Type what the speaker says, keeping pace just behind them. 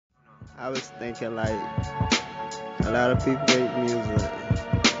I was thinking like a lot of people make music.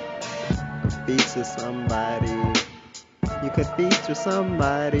 Feature somebody. You could feature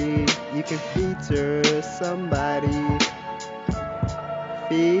somebody. You can feature somebody.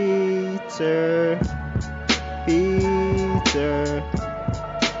 Feature, feature,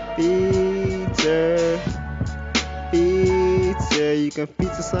 feature, feature. You can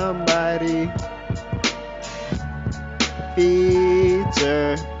feature somebody.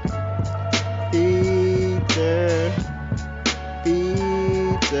 Feature, feature,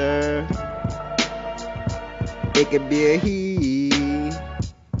 feature. It could be a he,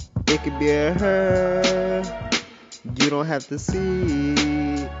 it could be a her. You don't have to see,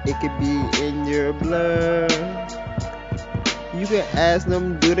 it could be in your blur. You can ask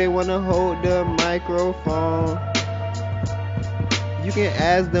them, do they want to hold the microphone? You can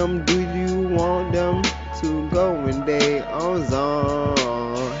ask them, do you want them to go when they on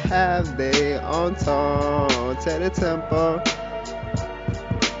zone? Have they on tone? Tell the tempo,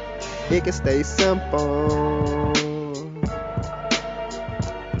 it can stay simple.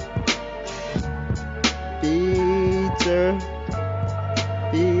 Feature,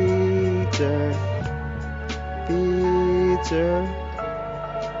 feature, feature,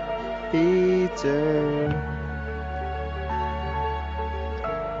 feature,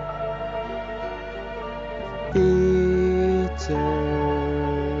 feature.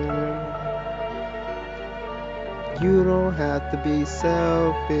 You don't have to be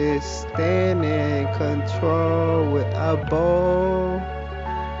selfish, stand in control with a bow.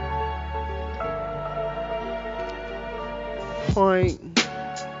 Point,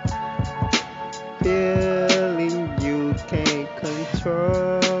 feeling you can't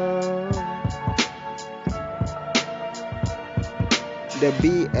control. The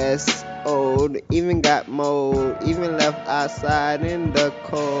BS old, even got mold, even left outside in the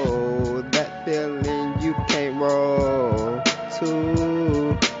cold. That feeling you can't roll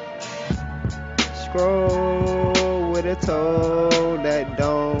to. Scroll with a toe that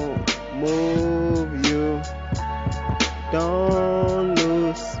don't move you. Don't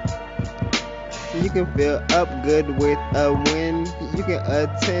lose. You can feel up good with a win. You can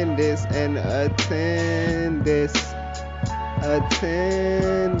attend this and attend this.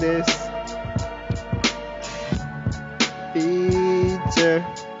 Attend this. Feature,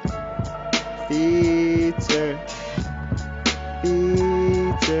 feature,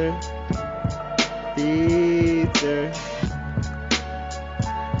 feature, feature.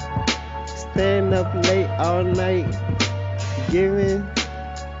 Stand up late all night, giving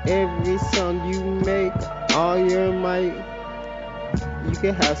every song you make all your might. You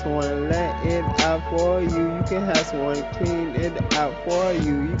can have someone let it out for you. You can have someone clean it out for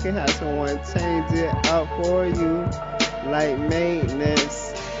you. You can have someone change it out for you. Like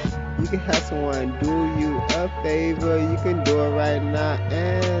maintenance. You can have someone do you a favor. You can do it right now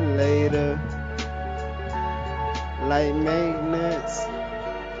and later. Like maintenance.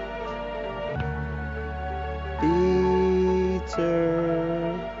 Feature,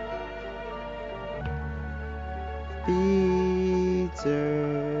 feature.